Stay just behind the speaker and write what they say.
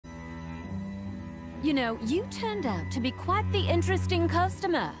You know, you turned out to be quite the interesting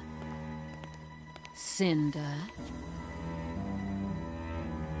customer. Cinder.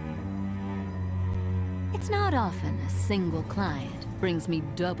 It's not often a single client brings me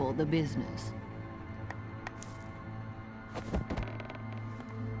double the business.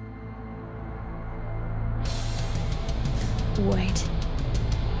 Wait.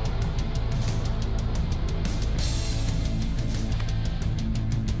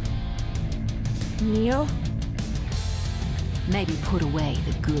 Neo? Maybe put away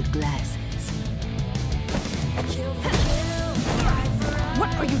the good glasses.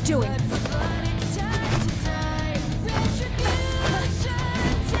 What are you doing?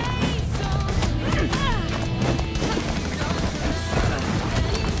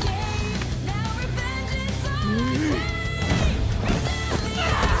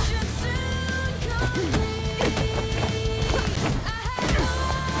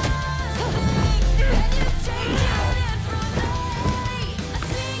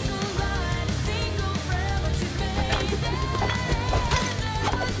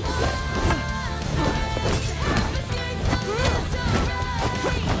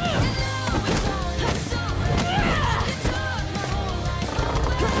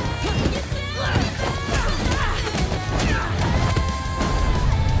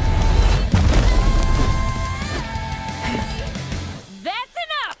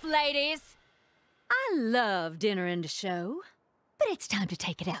 Ladies, I love dinner and a show, but it's time to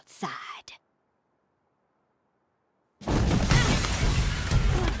take it outside.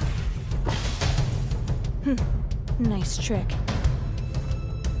 Nice trick.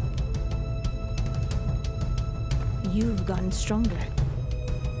 You've gotten stronger.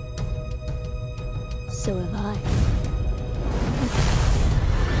 So have I.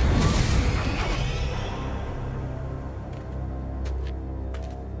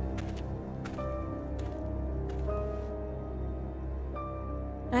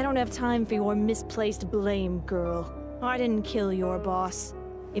 I don't have time for your misplaced blame, girl. I didn't kill your boss.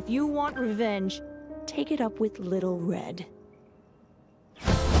 If you want revenge, take it up with Little Red.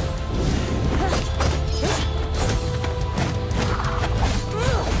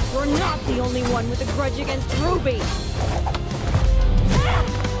 You're not the only one with a grudge against RWBY!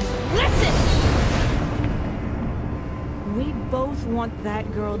 Listen! We both want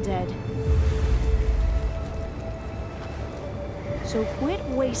that girl dead. So quit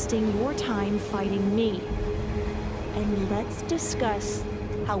wasting your time fighting me. And let's discuss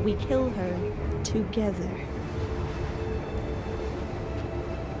how we kill her together.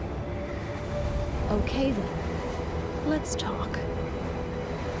 Okay then, let's talk.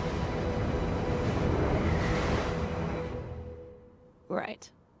 Right.